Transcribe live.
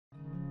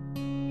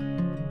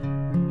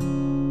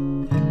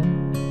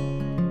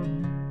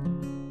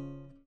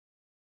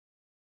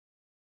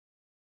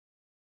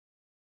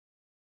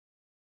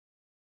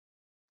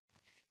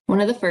One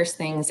of the first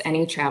things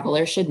any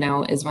traveler should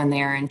know is when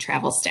they are in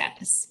travel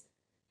status.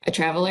 A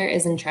traveler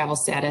is in travel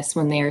status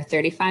when they are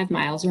 35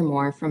 miles or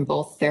more from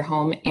both their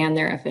home and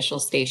their official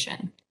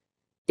station.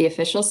 The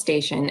official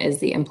station is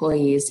the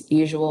employee's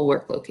usual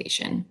work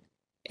location.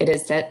 It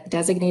is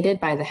designated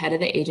by the head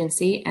of the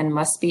agency and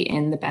must be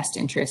in the best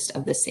interest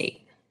of the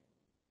state.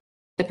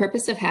 The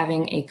purpose of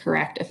having a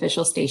correct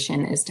official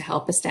station is to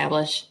help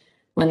establish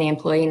when the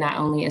employee not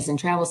only is in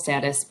travel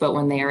status, but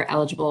when they are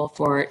eligible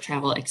for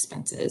travel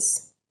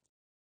expenses.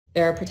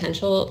 There are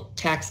potential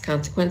tax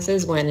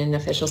consequences when an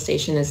official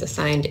station is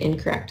assigned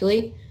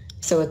incorrectly,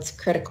 so it's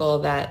critical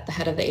that the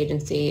head of the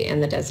agency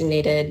and the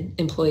designated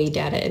employee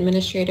data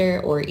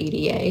administrator, or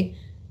EDA,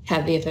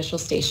 have the official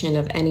station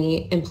of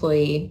any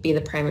employee be the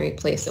primary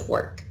place of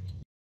work.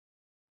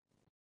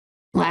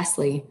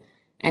 Lastly,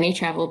 any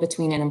travel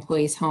between an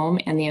employee's home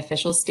and the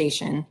official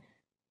station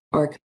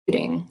or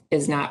commuting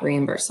is not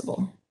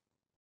reimbursable.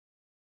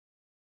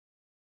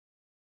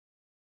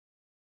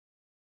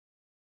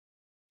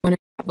 When a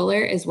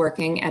traveler is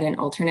working at an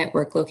alternate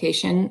work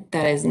location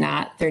that is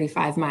not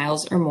 35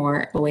 miles or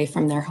more away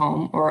from their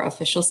home or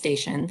official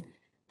station,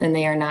 then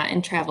they are not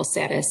in travel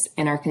status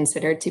and are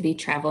considered to be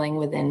traveling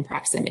within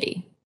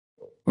proximity.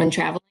 When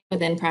traveling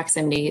within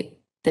proximity,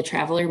 the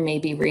traveler may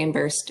be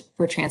reimbursed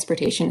for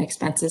transportation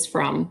expenses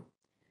from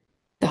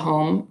the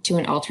home to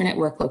an alternate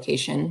work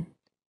location,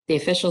 the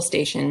official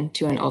station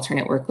to an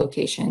alternate work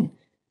location,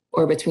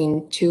 or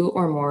between two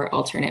or more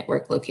alternate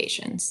work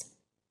locations.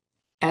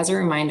 As a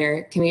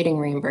reminder, commuting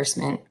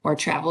reimbursement or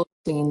travel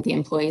between the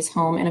employee's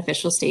home and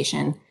official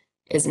station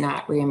is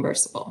not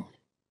reimbursable.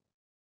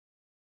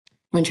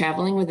 When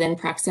traveling within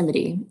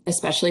proximity,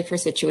 especially for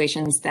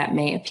situations that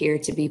may appear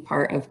to be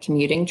part of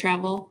commuting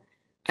travel,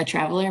 a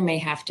traveler may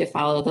have to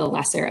follow the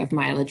lesser of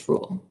mileage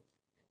rule.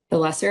 The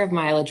lesser of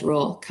mileage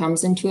rule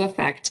comes into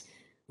effect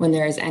when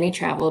there is any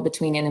travel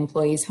between an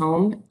employee's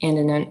home and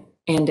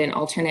an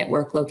alternate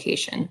work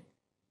location.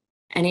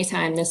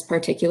 Anytime this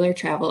particular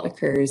travel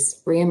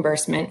occurs,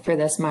 reimbursement for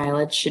this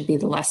mileage should be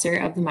the lesser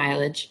of the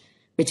mileage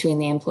between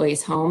the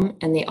employee's home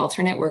and the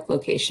alternate work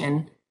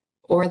location,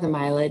 or the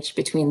mileage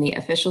between the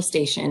official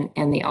station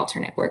and the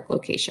alternate work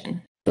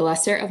location. The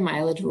lesser of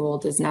mileage rule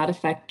does not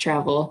affect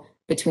travel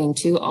between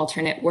two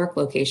alternate work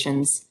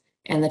locations,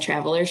 and the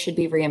traveler should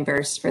be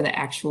reimbursed for the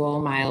actual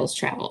miles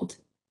traveled.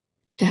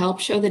 To help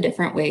show the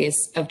different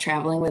ways of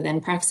traveling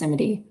within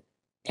proximity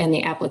and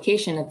the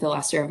application of the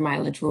lesser of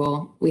mileage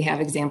rule, we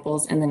have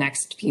examples in the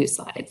next few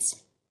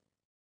slides.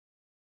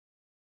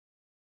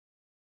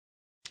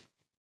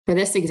 For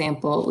this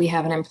example, we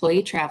have an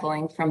employee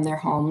traveling from their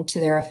home to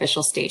their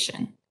official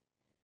station.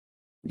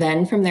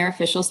 Then from their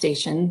official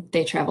station,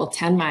 they travel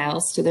 10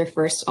 miles to their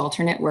first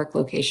alternate work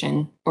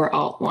location, or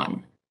Alt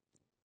 1.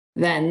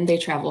 Then they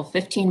travel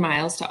 15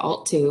 miles to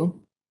Alt 2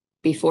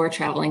 before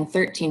traveling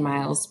 13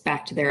 miles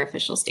back to their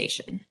official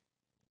station.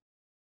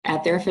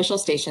 At their official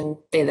station,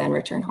 they then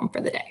return home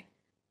for the day.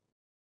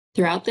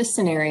 Throughout this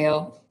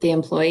scenario, the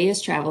employee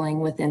is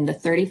traveling within the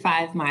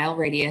 35-mile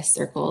radius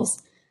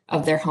circles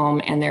of their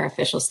home and their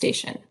official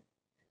station.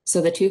 So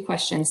the two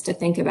questions to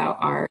think about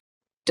are,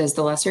 does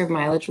the lesser of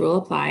mileage rule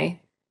apply?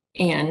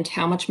 And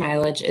how much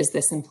mileage is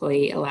this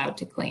employee allowed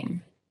to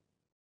claim?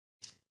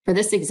 For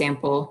this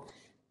example,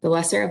 the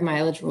lesser of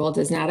mileage rule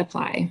does not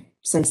apply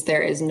since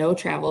there is no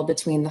travel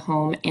between the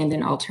home and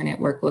an alternate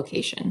work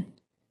location.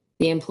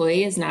 The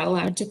employee is not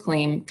allowed to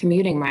claim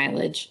commuting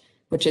mileage,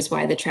 which is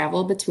why the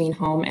travel between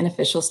home and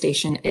official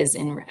station is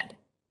in red.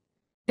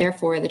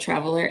 Therefore, the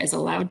traveler is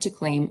allowed to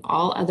claim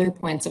all other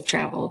points of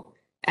travel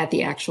at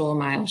the actual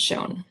miles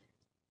shown.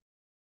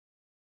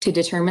 To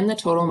determine the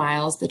total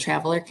miles the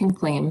traveler can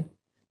claim,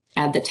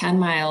 add the 10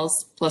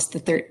 miles plus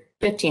the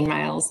 15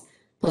 miles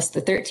plus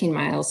the 13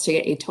 miles to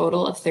get a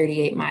total of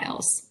 38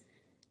 miles.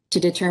 To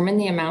determine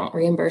the amount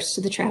reimbursed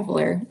to the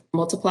traveler,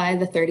 multiply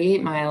the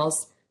 38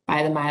 miles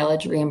by the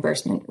mileage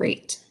reimbursement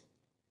rate.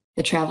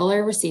 The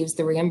traveler receives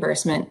the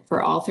reimbursement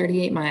for all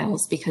 38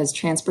 miles because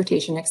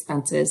transportation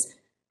expenses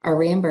are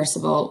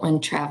reimbursable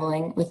when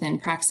traveling within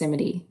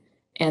proximity,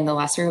 and the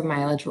lesser of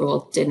mileage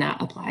rule did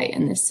not apply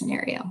in this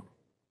scenario.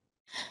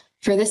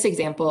 For this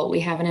example,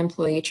 we have an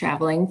employee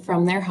traveling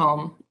from their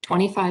home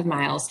 25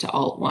 miles to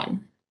Alt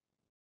 1.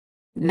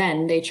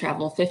 Then they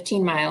travel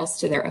 15 miles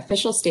to their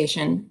official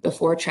station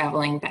before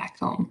traveling back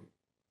home.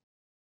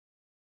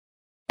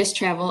 This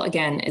travel,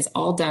 again, is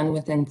all done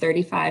within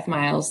 35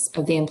 miles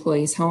of the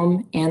employee's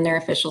home and their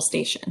official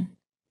station.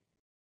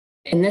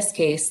 In this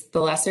case, the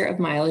lesser of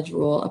mileage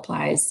rule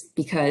applies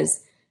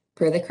because,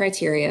 per the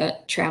criteria,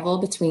 travel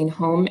between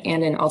home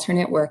and an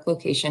alternate work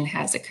location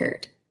has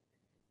occurred.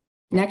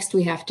 Next,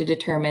 we have to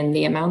determine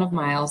the amount of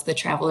miles the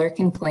traveler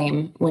can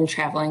claim when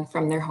traveling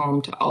from their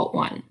home to Alt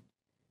 1.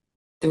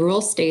 The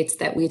rule states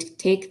that we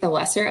take the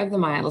lesser of the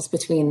miles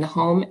between the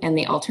home and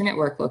the alternate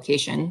work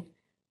location,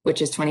 which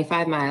is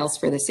 25 miles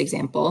for this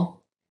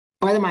example,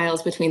 or the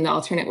miles between the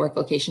alternate work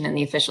location and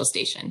the official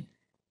station,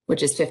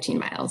 which is 15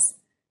 miles.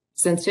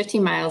 Since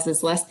 15 miles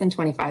is less than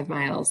 25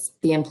 miles,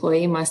 the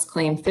employee must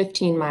claim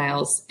 15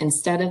 miles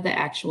instead of the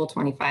actual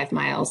 25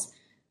 miles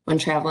when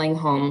traveling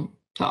home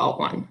to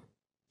Alt-1.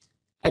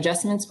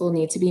 Adjustments will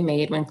need to be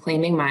made when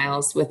claiming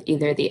miles with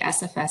either the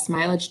SFS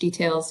mileage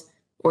details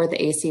or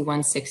the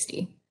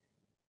AC-160.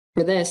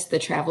 For this, the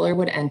traveler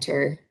would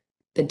enter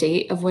the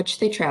date of which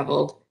they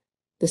traveled,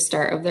 the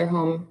start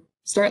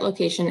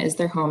location is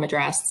their home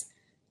address,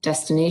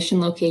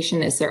 destination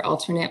location is their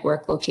alternate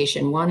work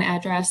location 1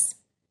 address,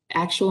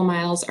 actual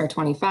miles are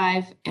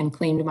 25, and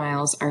claimed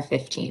miles are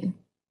 15.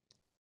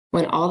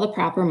 When all the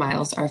proper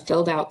miles are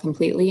filled out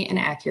completely and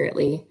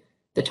accurately,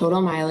 the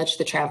total mileage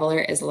the traveler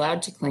is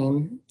allowed to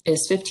claim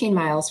is 15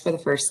 miles for the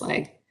first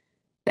leg,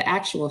 the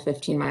actual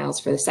 15 miles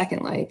for the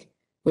second leg,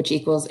 which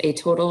equals a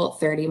total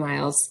 30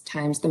 miles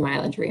times the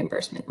mileage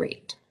reimbursement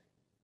rate.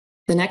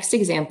 The next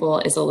example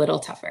is a little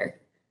tougher.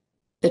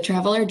 The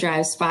traveler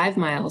drives 5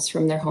 miles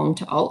from their home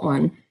to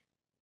Alt-1,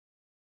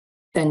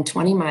 then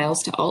 20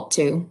 miles to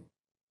Alt-2,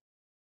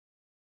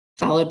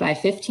 followed by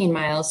 15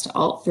 miles to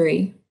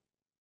Alt-3,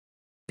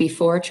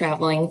 before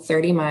traveling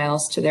 30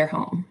 miles to their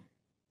home.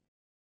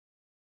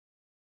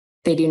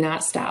 They do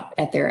not stop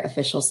at their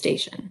official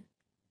station.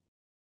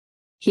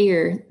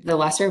 Here, the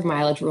lesser of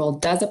mileage rule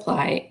does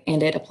apply,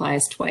 and it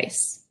applies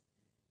twice.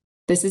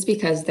 This is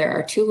because there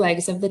are 2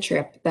 legs of the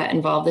trip that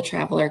involve the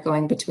traveler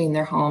going between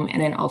their home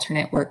and an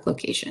alternate work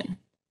location.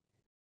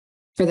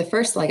 For the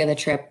first leg of the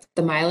trip,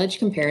 the mileage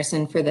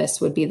comparison for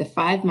this would be the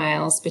 5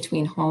 miles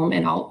between home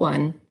and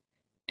Alt-1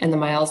 and the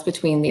miles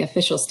between the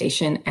official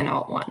station and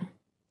Alt-1.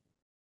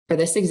 For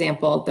this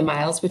example, the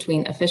miles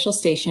between official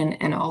station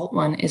and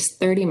Alt-1 is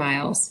 30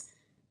 miles,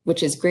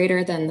 which is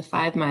greater than the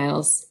 5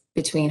 miles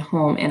between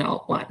home and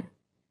Alt-1.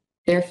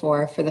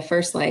 Therefore, for the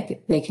first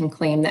leg, they can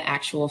claim the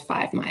actual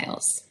 5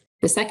 miles.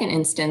 The second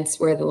instance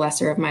where the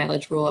lesser of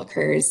mileage rule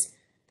occurs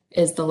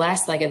is the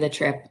last leg of the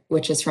trip,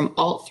 which is from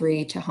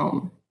Alt-3 to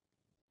home.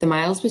 The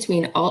miles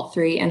between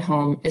Alt-3 and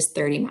home is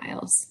 30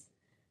 miles.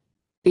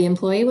 The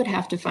employee would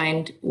have to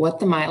find what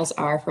the miles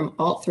are from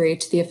Alt-3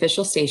 to the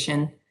official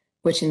station,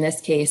 which in this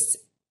case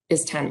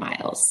is 10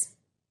 miles.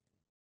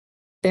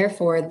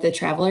 Therefore, the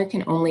traveler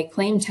can only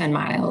claim 10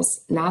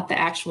 miles, not the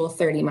actual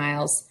 30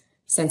 miles,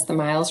 since the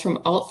miles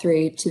from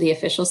Alt-3 to the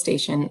official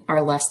station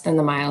are less than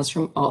the miles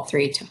from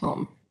Alt-3 to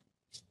home.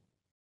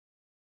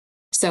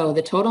 So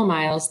the total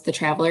miles the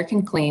traveler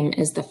can claim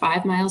is the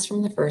 5 miles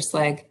from the first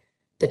leg,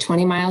 the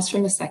 20 miles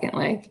from the second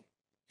leg,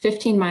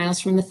 15 miles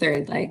from the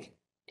third leg,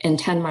 and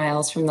 10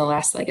 miles from the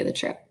last leg of the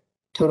trip,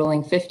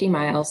 totaling 50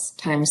 miles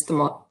times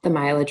the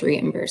mileage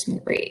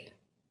reimbursement rate.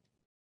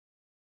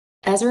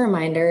 As a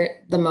reminder,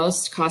 the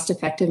most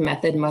cost-effective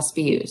method must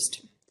be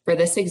used. For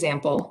this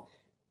example,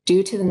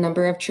 due to the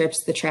number of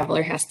trips the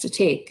traveler has to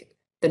take,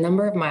 the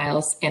number of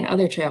miles, and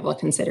other travel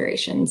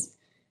considerations,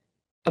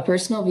 a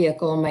personal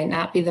vehicle might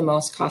not be the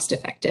most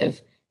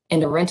cost-effective,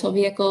 and a rental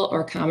vehicle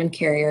or common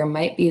carrier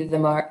might be the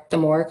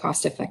more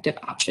cost-effective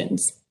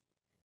options.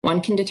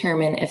 One can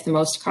determine if the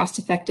most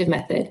cost-effective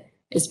method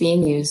is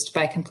being used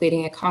by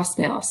completing a cost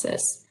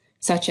analysis,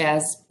 such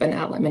as, but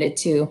not limited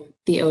to,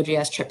 the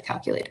OGS trip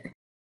calculator.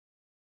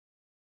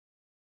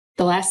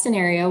 The last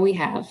scenario we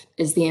have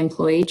is the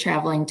employee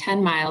traveling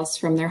 10 miles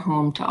from their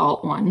home to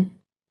Alt-1,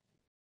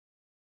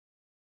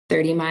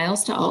 30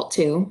 miles to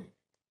Alt-2,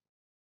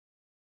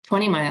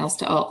 20 miles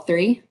to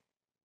Alt-3,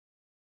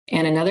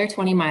 and another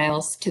 20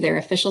 miles to their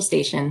official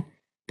station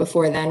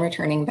before then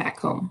returning back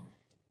home.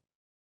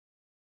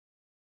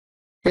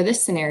 For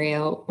this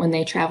scenario, when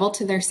they travel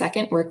to their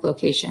second work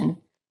location,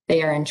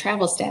 they are in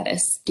travel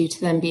status due to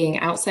them being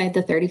outside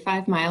the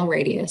 35-mile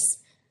radius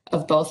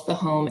of both the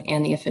home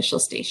and the official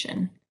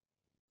station.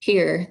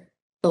 Here,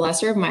 the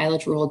lesser of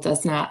mileage rule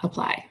does not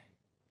apply.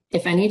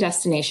 If any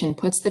destination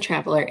puts the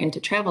traveler into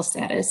travel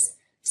status,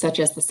 such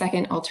as the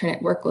second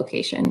alternate work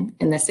location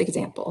in this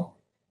example,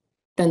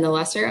 then the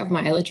lesser of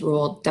mileage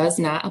rule does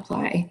not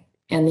apply,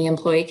 and the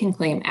employee can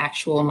claim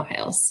actual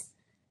miles.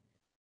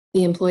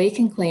 The employee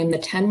can claim the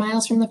 10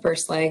 miles from the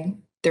first leg,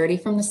 30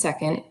 from the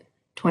second,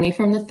 20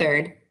 from the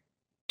third,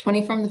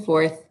 20 from the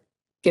fourth,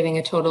 giving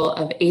a total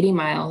of 80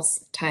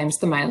 miles times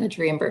the mileage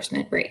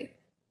reimbursement rate.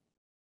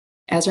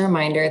 As a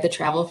reminder, the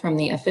travel from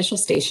the official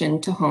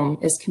station to home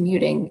is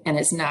commuting and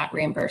is not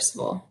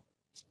reimbursable.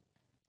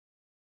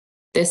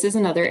 This is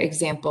another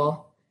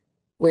example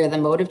where the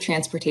mode of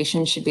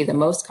transportation should be the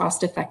most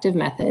cost-effective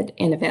method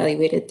and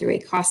evaluated through a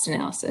cost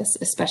analysis,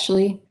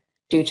 especially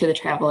due to the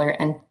traveler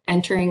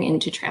entering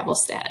into travel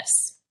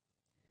status.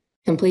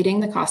 Completing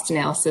the cost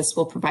analysis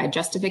will provide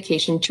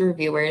justification to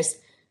reviewers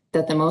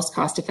that the most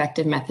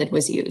cost-effective method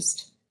was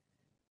used.